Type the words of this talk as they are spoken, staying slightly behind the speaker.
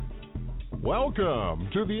Welcome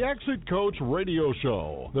to the Exit Coach Radio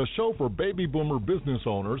Show, the show for baby boomer business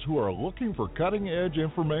owners who are looking for cutting-edge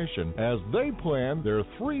information as they plan their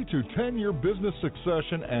 3 to 10-year business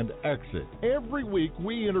succession and exit. Every week,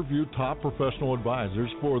 we interview top professional advisors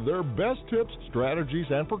for their best tips, strategies,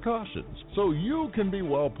 and precautions so you can be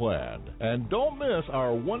well-planned. And don't miss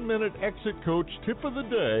our 1-minute Exit Coach tip of the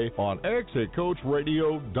day on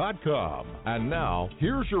ExitCoachRadio.com. And now,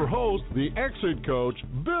 here's your host, the Exit Coach,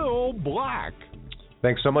 Bill Black.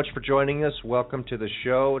 Thanks so much for joining us. Welcome to the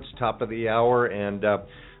show. It's top of the hour, and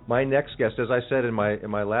my next guest, as I said in my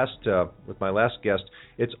last guest,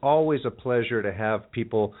 it's always a pleasure to have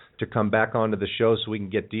people to come back onto the show so we can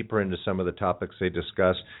get deeper into some of the topics they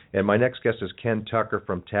discuss. And my next guest is Ken Tucker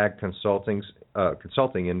from TAG Consulting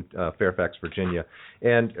in Fairfax, Virginia.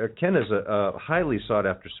 And Ken is a highly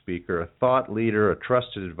sought-after speaker, a thought leader, a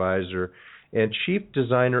trusted advisor, and chief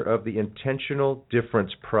designer of the Intentional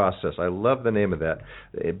Difference Process. I love the name of that.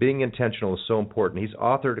 Being intentional is so important. He's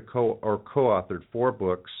authored or co-authored 4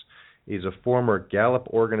 books. He's a former Gallup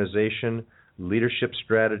organization leadership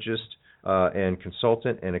strategist and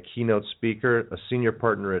consultant and a keynote speaker, a senior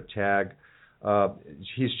partner at TAG.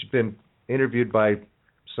 He's been interviewed by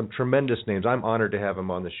some tremendous names. I'm honored to have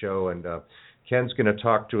him on the show, and Ken's going to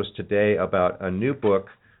talk to us today about a new book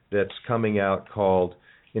that's coming out called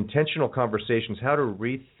Intentional Conversations, How to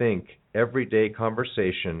Rethink Everyday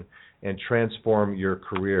Conversation and Transform Your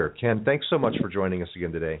Career. Ken, thanks so much for joining us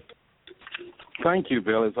again today. Thank you,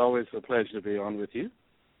 Bill. It's always a pleasure to be on with you.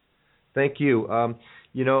 Thank you.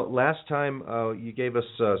 Last time you gave us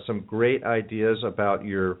some great ideas about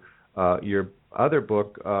your other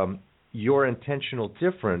book, Your Intentional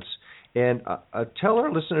Difference. And tell our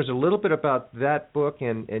listeners a little bit about that book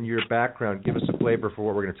and your background. Give us a flavor for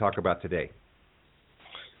what we're going to talk about today.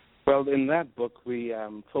 Well, in that book, we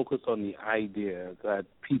focus on the idea that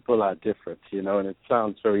people are different, and it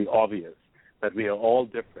sounds very obvious that we are all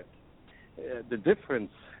different. The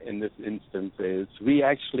difference in this instance is we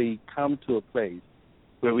actually come to a place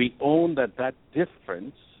where we own that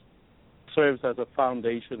difference serves as a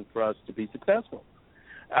foundation for us to be successful.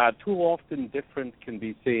 Too often, different can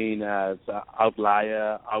be seen as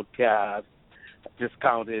outlier, outcast,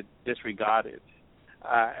 discounted, disregarded,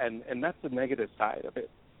 and that's the negative side of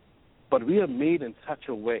it. But we are made in such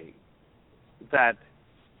a way that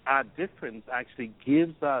our difference actually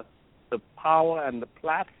gives us the power and the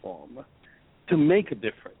platform to make a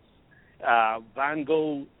difference. Van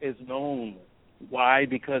Gogh is known. Why?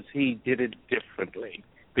 Because he did it differently.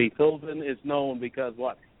 Beethoven is known because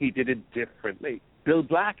what? He did it differently. Bill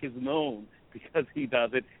Black is known because he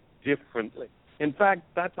does it differently. In fact,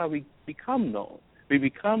 that's how we become known. We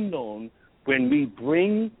become known when we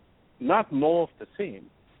bring not more of the same,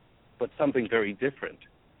 but something very different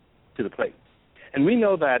to the plate. And we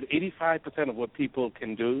know that 85% of what people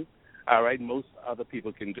can do, most other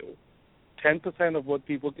people can do. 10% of what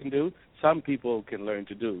people can do, some people can learn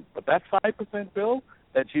to do. But that 5%, Bill,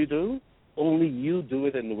 that you do, only you do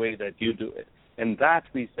it in the way that you do it. And that,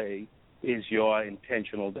 we say, is your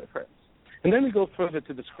intentional difference. And then we go further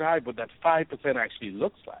to describe what that 5% actually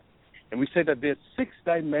looks like. And we say that there's 6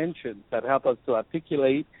 dimensions that help us to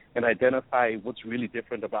articulate and identify what's really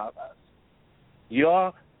different about us.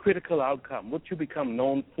 Your critical outcome, what you become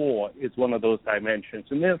known for, is one of those dimensions.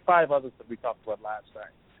 And there are 5 others that we talked about last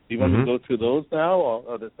time. Do you want to go through those now,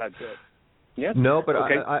 or is that good? Yes? No, but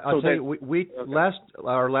okay. I'll tell you,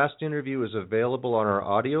 our last interview is available on our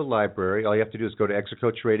audio library. All you have to do is go to Exit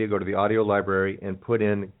Coach Radio, go to the audio library, and put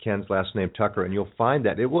in Ken's last name, Tucker, and you'll find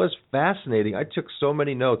that. It was fascinating. I took so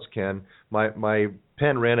many notes, Ken. My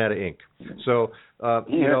pen ran out of ink. So,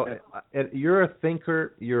 you're a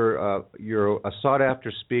thinker. You're a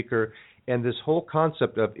sought-after speaker, and this whole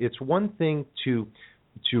concept of it's one thing to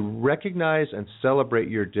recognize and celebrate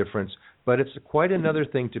your difference, but it's quite another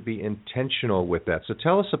thing to be intentional with that. So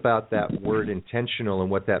tell us about that word intentional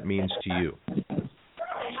and what that means to you.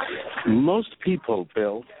 Most people,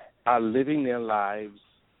 Bill, are living their lives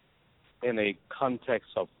in a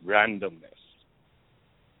context of randomness,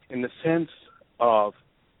 in the sense of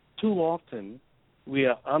too often we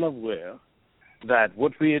are unaware that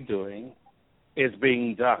what we are doing is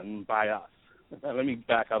being done by us. Now, let me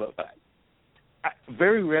back out of that.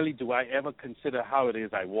 Very rarely do I ever consider how it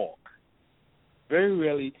is I walk. Very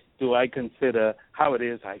rarely do I consider how it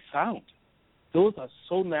is I sound. Those are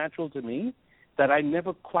so natural to me that I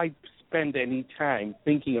never quite spend any time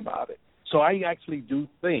thinking about it. So I actually do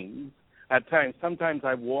things at times. Sometimes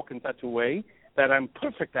I walk in such a way that I'm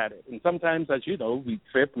perfect at it. And sometimes, as you know, we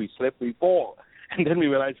trip, we slip, we fall. And then we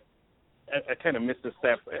realize I kind of missed a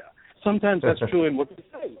step there. Sometimes that's true in what we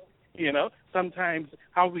say. You know, sometimes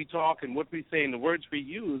how we talk and what we say and the words we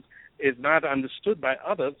use is not understood by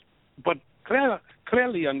others, but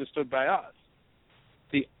clearly understood by us.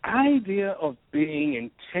 The idea of being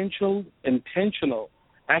intentional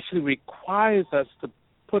actually requires us to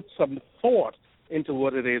put some thought into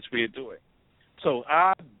what it is we are doing. So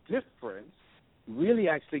our difference really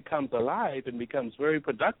actually comes alive and becomes very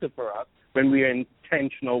productive for us when we are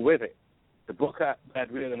intentional with it. The book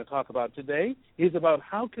that we're going to talk about today is about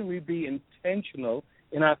how can we be intentional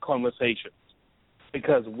in our conversations.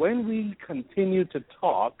 Because when we continue to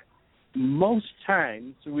talk, most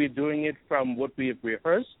times we're doing it from what we have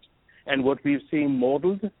rehearsed and what we've seen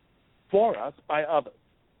modeled for us by others.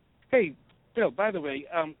 Hey, Bill, by the way,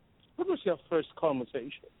 what was your first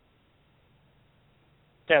conversation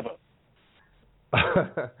ever?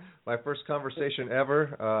 My first conversation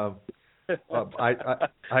ever?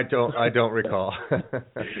 I don't recall.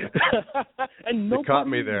 And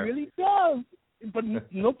nobody really does. But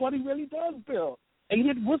nobody really does, Bill. And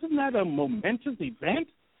yet, wasn't that a momentous event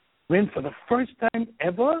when, for the first time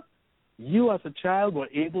ever, you as a child were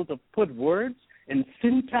able to put words and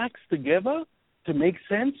syntax together to make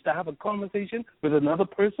sense, to have a conversation with another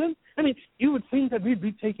person? I mean, you would think that we'd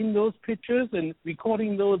be taking those pictures and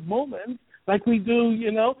recording those moments like we do,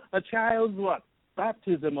 you know, a child's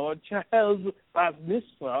baptism or a child's bar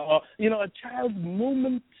mitzvah or, you know, a child's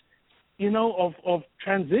moment, you know, of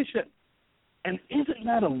transition. And isn't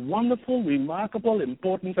that a wonderful, remarkable,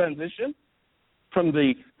 important transition from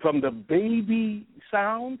the baby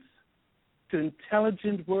sounds to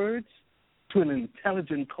intelligent words to an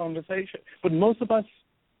intelligent conversation? But most of us,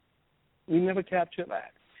 we never capture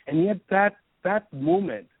that. And yet that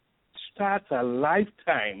moment starts a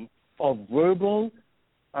lifetime of verbal,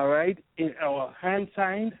 all right, or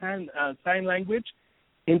sign language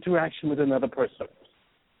interaction with another person.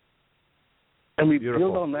 And we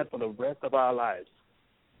build on that for the rest of our lives.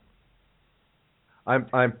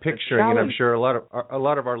 I'm picturing, and I'm sure a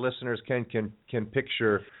lot of our listeners can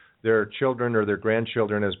picture their children or their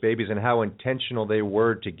grandchildren as babies and how intentional they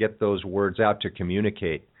were to get those words out to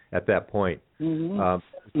communicate at that point. You're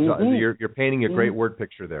painting a great word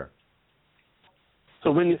picture there. So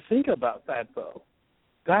when you think about that, though,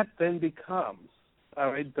 that then becomes,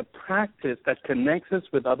 all right, the practice that connects us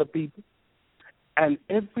with other people. And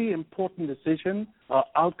every important decision or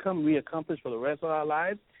outcome we accomplish for the rest of our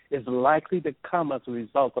lives is likely to come as a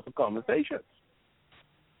result of a conversation.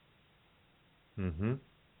 Mm-hmm.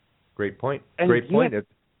 Great point. That's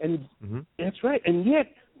right. And yet,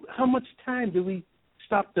 how much time do we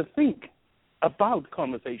stop to think about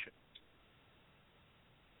conversation?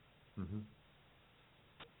 Mm-hmm.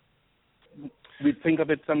 We think of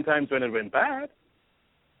it sometimes when it went bad.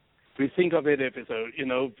 We think of it if it's a, you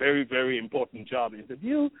know, very, very important job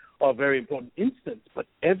interview or a very important instance. But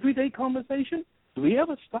everyday conversation, do we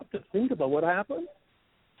ever stop to think about what happened?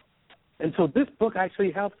 And so this book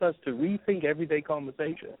actually helps us to rethink everyday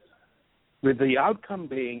conversations, with the outcome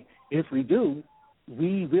being, if we do,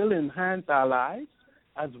 we will enhance our lives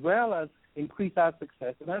as well as increase our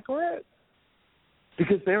success in our careers.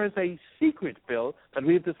 Because there is a secret, Bill, that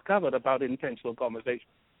we've discovered about intentional conversation.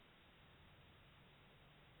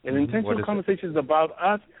 An intentional conversation is about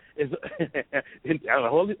us.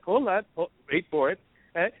 Hold on, wait for it.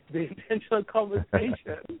 The intentional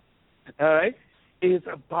conversation, all right, is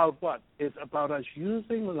about what? It's about us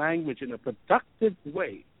using language in a productive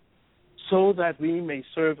way so that we may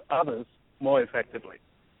serve others more effectively.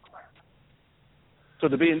 So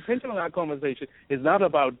to be intentional in our conversation is not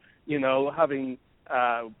about, you know, having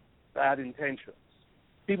bad intentions.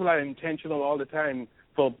 People are intentional all the time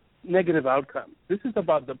for negative outcomes. This is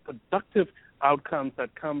about the productive outcomes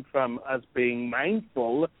that come from us being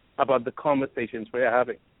mindful about the conversations we're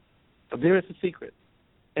having. But there is a secret.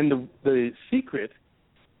 And the secret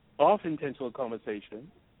of intentional conversation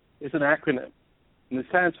is an acronym. And it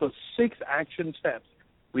stands for 6 action steps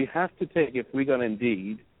we have to take if we're going to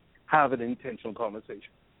indeed have an intentional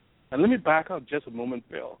conversation. And let me back up just a moment,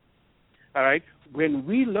 Bill. All right? When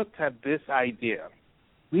we looked at this idea,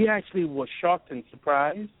 we actually were shocked and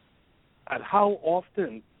surprised at how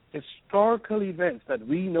often historical events that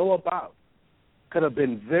we know about could have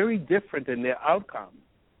been very different in their outcome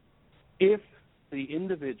if the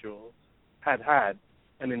individuals had had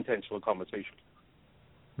an intentional conversation.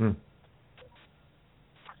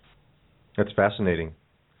 That's fascinating.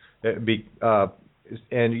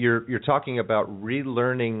 And you're talking about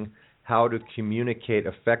relearning how to communicate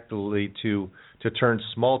effectively to turn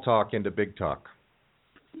small talk into big talk.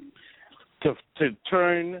 To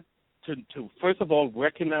first of all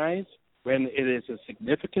recognize when it is a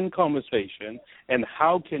significant conversation, and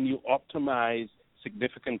how can you optimize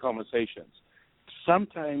significant conversations.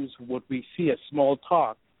 Sometimes what we see as small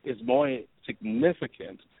talk is more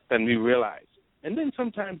significant than we realize. And then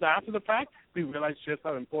sometimes after the fact, we realize just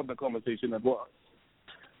how important the conversation it was.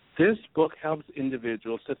 This book helps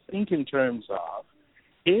individuals to think in terms of,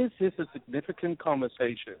 is this a significant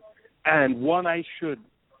conversation and one I should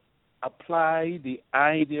apply the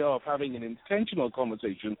idea of having an intentional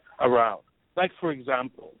conversation around? Like, for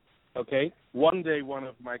example, okay, one day one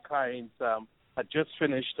of my clients had just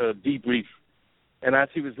finished a debrief, and as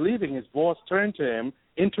he was leaving, his boss turned to him,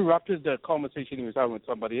 interrupted the conversation he was having with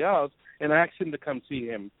somebody else, and asked him to come see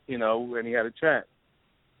him, when he had a chance.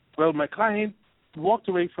 Well, my client walked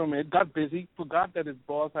away from it, got busy, forgot that his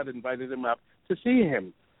boss had invited him up to see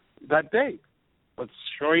him that day. But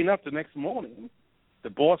sure enough, the next morning, the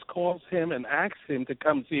boss calls him and asks him to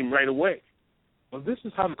come see him right away. Well, this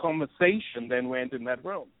is how the conversation then went in that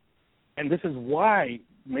room. And this is why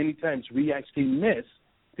many times we actually miss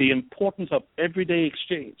the importance of everyday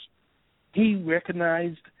exchange. He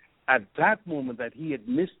recognized at that moment that he had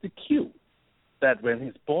missed the cue, that when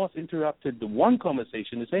his boss interrupted the one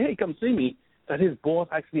conversation to say, hey, come see me, that his boss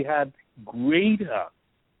actually had greater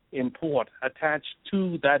import attached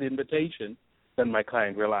to that invitation than my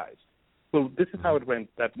client realized. So this is how it went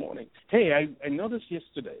that morning. Hey, I noticed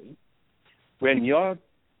yesterday when your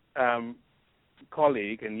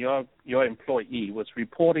colleague and your employee was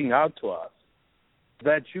reporting out to us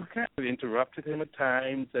that you kind of interrupted him at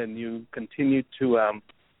times and you continued to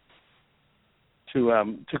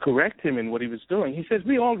correct him in what he was doing. He says,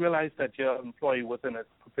 we all realized that your employee wasn't as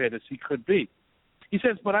prepared as he could be. He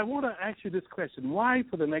says, but I want to ask you this question. Why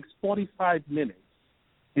for the next 45 minutes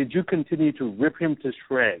did you continue to rip him to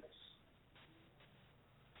shreds?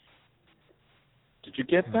 Did you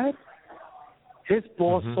get that? His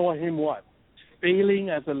boss saw him what? Failing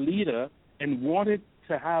as a leader and wanted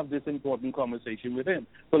to have this important conversation with him.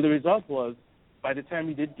 Well, the result was, by the time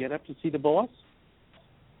he did get up to see the boss,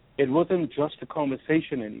 it wasn't just a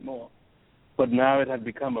conversation anymore, but now it had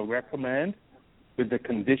become a reprimand with the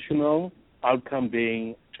conditional outcome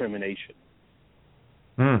being termination.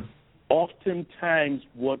 Oftentimes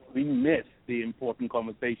what we miss the important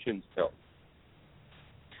conversations though.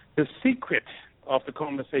 The secret of the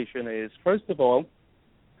conversation is, first of all,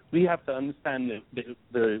 we have to understand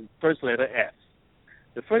the first letter S.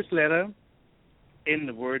 The first letter in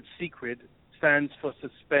the word secret stands for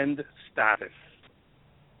suspend status.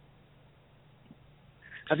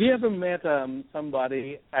 Have you ever met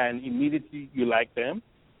somebody and immediately you like them?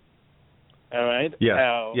 All right? Yes.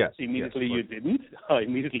 Yes. Immediately yes, you didn't?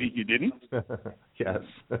 Immediately you didn't? Yes.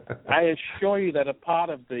 I assure you that a part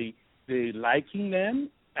of the liking them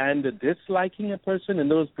and the disliking a person in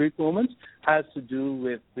those brief moments has to do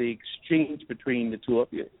with the exchange between the two of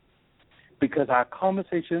you. Because our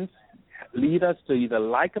conversations lead us to either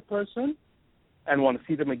like a person and want to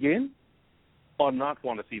see them again or not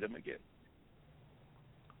want to see them again.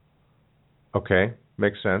 Okay,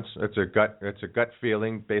 makes sense. It's a gut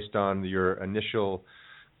feeling based on your initial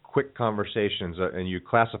quick conversations, and you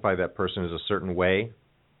classify that person as a certain way.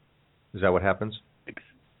 Is that what happens?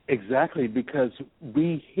 Exactly, because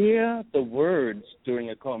we hear the words during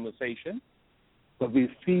a conversation, but we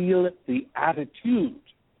feel the attitude.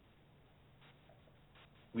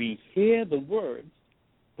 We hear the words,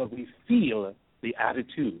 but we feel the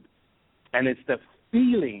attitude. And it's the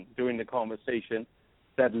feeling during the conversation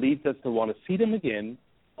that leads us to want to see them again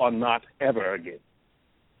or not ever again.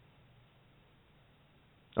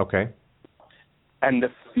 Okay. And the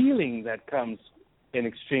feeling that comes in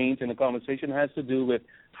exchange in a conversation has to do with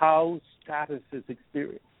how status is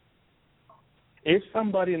experienced. If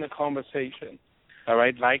somebody in a conversation, all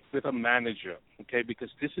right, like with a manager, okay, because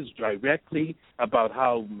this is directly about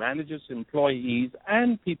how managers, employees,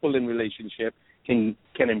 and people in relationship can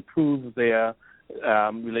improve their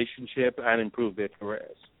relationship and improve their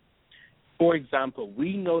careers. For example,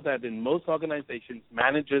 we know that in most organizations,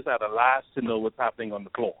 managers are the last to know what's happening on the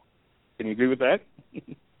floor. Can you agree with that?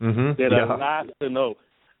 They're the last to know.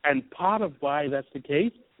 And part of why that's the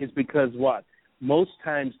case is because what? Most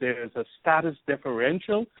times there is a status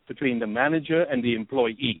differential between the manager and the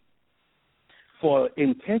employee. For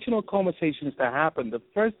intentional conversations to happen, the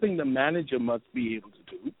first thing the manager must be able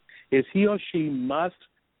to do is he or she must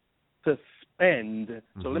suspend.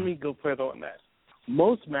 So let me go further on that.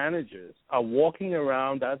 Most managers are walking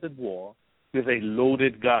around, as it were, with a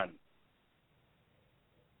loaded gun.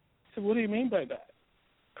 So what do you mean by that?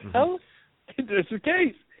 Well, it's the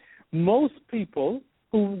case. Most people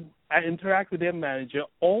who interact with their manager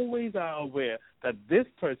always are aware that this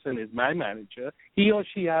person is my manager. He or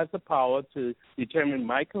she has the power to determine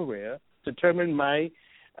my career, determine my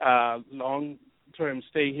long term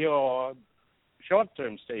stay here or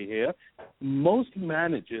short-term stay here, most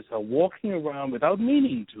managers are walking around without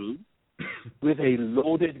meaning to with a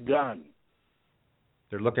loaded gun.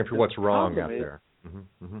 They're looking for what's wrong out there.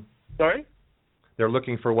 Sorry? They're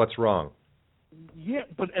looking for what's wrong. Yeah,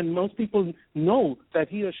 and most people know that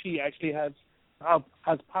he or she actually has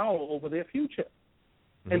power over their future.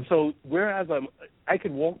 And so whereas I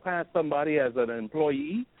could walk past somebody as an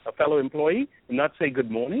employee, a fellow employee, and not say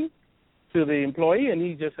good morning to the employee, and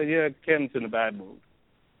he just said, yeah, Ken's in a bad mood.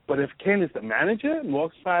 But if Ken is the manager and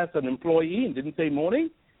walks past an employee and didn't say morning,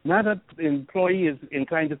 now that the employee is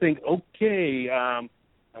inclined to think, okay, am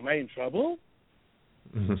I in trouble?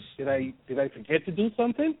 Did I forget to do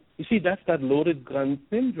something? You see, that's that loaded gun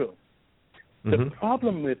syndrome. The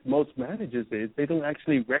problem with most managers is they don't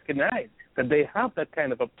actually recognize that they have that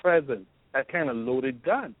kind of a presence, that kind of loaded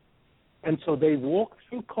gun. And so they walk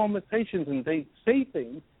through conversations and they say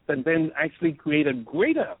things that then actually create a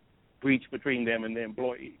greater breach between them and their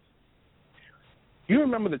employees. You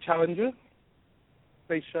remember the Challenger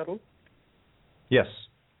space shuttle? Yes,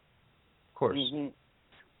 of course.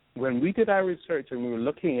 When we did our research and we were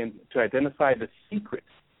looking to identify the secret,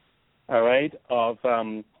 all right, of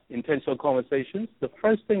intentional conversations, the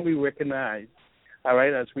first thing we recognized, all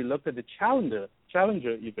right, as we looked at the Challenger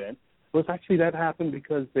event, was actually that happened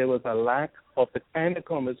because there was a lack of the kind of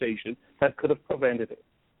conversation that could have prevented it.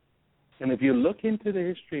 And if you look into the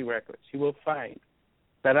history records, you will find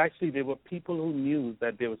that actually there were people who knew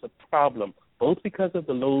that there was a problem, both because of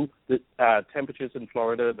the low temperatures in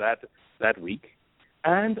Florida that week,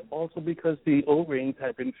 and also because the O-rings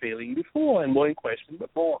had been failing before and were in question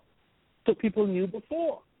before. So people knew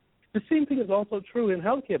before. The same thing is also true in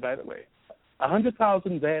healthcare, by the way.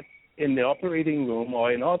 100,000 deaths in the operating room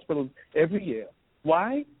or in hospitals every year.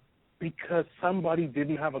 Why? Because somebody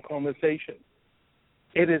didn't have a conversation.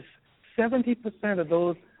 It is 70% of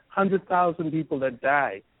those 100,000 people that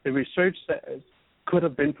die, the research says, could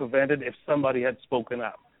have been prevented if somebody had spoken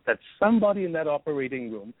up. That somebody in that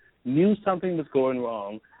operating room knew something was going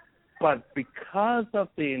wrong, but because of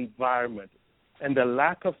the environment and the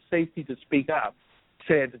lack of safety to speak up,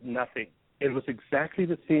 said nothing. It was exactly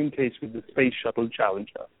the same case with the Space Shuttle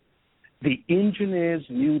Challenger. The engineers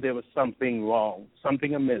knew there was something wrong,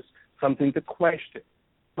 something amiss, something to question.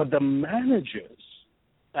 But the managers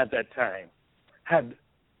at that time had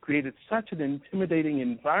created such an intimidating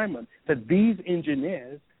environment that these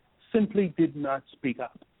engineers simply did not speak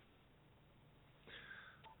up.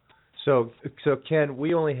 So Ken,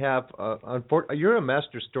 we only have. You're a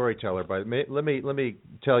master storyteller, but let me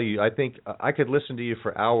tell you. I think I could listen to you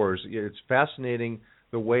for hours. It's fascinating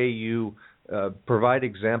the way you provide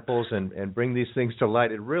examples and bring these things to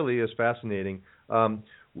light. It really is fascinating.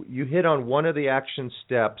 You hit on one of the action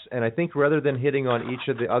steps, and I think rather than hitting on each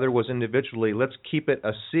of the other was individually, let's keep it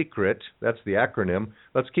a secret. That's the acronym.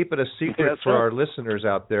 Let's keep it a secret for our listeners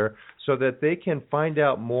out there so that they can find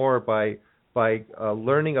out more by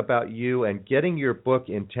learning about you and getting your book,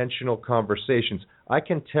 Intentional Conversations. I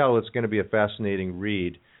can tell it's going to be a fascinating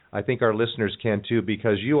read. I think our listeners can too,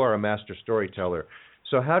 because you are a master storyteller.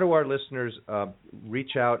 So how do our listeners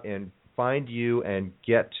reach out and find you and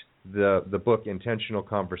get the book, Intentional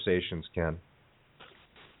Conversations, Ken?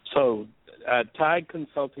 So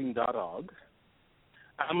tagconsulting.org,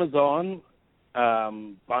 Amazon,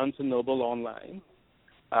 Barnes & Noble online.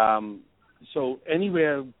 So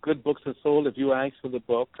anywhere good books are sold, if you ask for the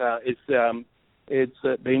book, it's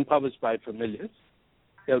being published by Familius.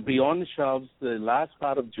 It'll be on the shelves the last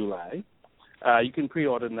part of July. You can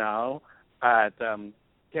pre-order now at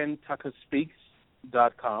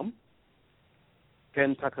KenTuckerSpeaks.com.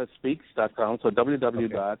 KenTuckerSpeaks.com, so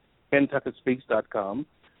www.KenTuckerSpeaks.com.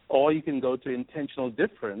 Or you can go to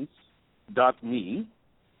intentionaldifference.me.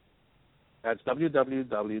 That's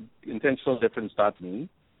www.intentionaldifference.me.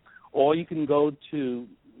 Or you can go to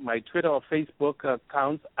my Twitter or Facebook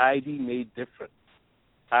accounts, ID Made Different.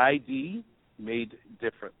 ID Made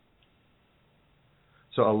Different.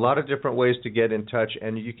 So a lot of different ways to get in touch,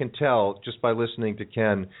 and you can tell just by listening to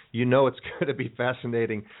Ken, you know it's going to be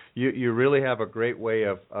fascinating. You really have a great way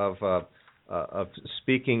of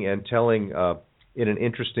speaking and telling in an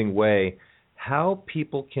interesting way how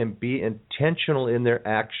people can be intentional in their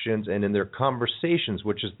actions and in their conversations,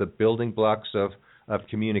 which is the building blocks of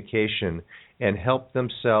communication, and help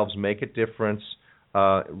themselves make a difference,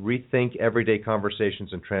 rethink everyday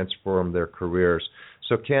conversations, and transform their careers.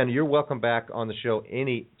 So, Ken, you're welcome back on the show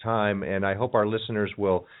any time, and I hope our listeners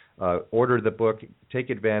will order the book, take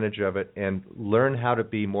advantage of it, and learn how to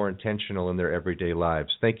be more intentional in their everyday lives.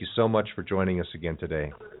 Thank you so much for joining us again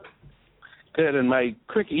today. Good, and my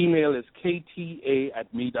quick email is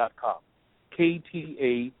kta@me.com.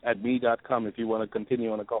 kta@me.com if you want to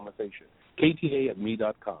continue on a conversation.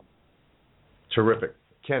 kta@me.com. Terrific.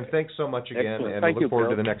 Ken, thanks so much again, Excellent. and Thank I look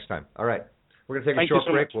forward to the next time. All right. We're going to take a short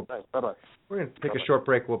break. Bye-bye. We're going to take a short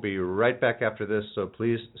break. We'll be right back after this, so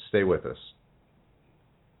please stay with us.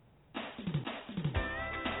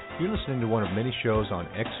 You're listening to one of many shows on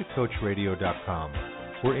ExitCoachRadio.com.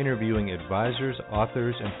 We're interviewing advisors,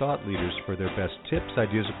 authors, and thought leaders for their best tips,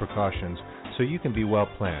 ideas, and precautions so you can be well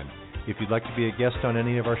planned. If you'd like to be a guest on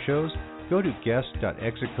any of our shows, go to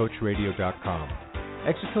guest.exitcoachradio.com.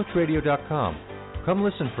 ExitCoachRadio.com. Come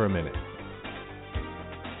listen for a minute.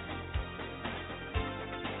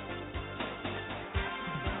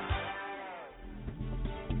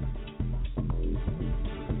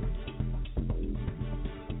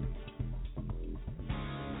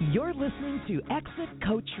 You're listening to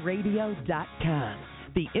ExitCoachRadio.com,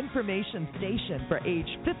 the information station for age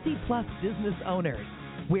 50-plus business owners,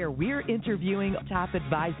 where we're interviewing top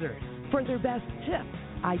advisors for their best tips,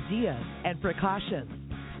 ideas, and precautions,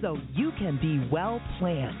 so you can be well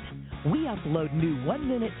planned. We upload new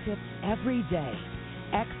 1-minute tips every day.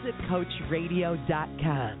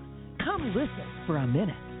 ExitCoachRadio.com. Come listen for a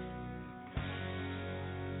minute.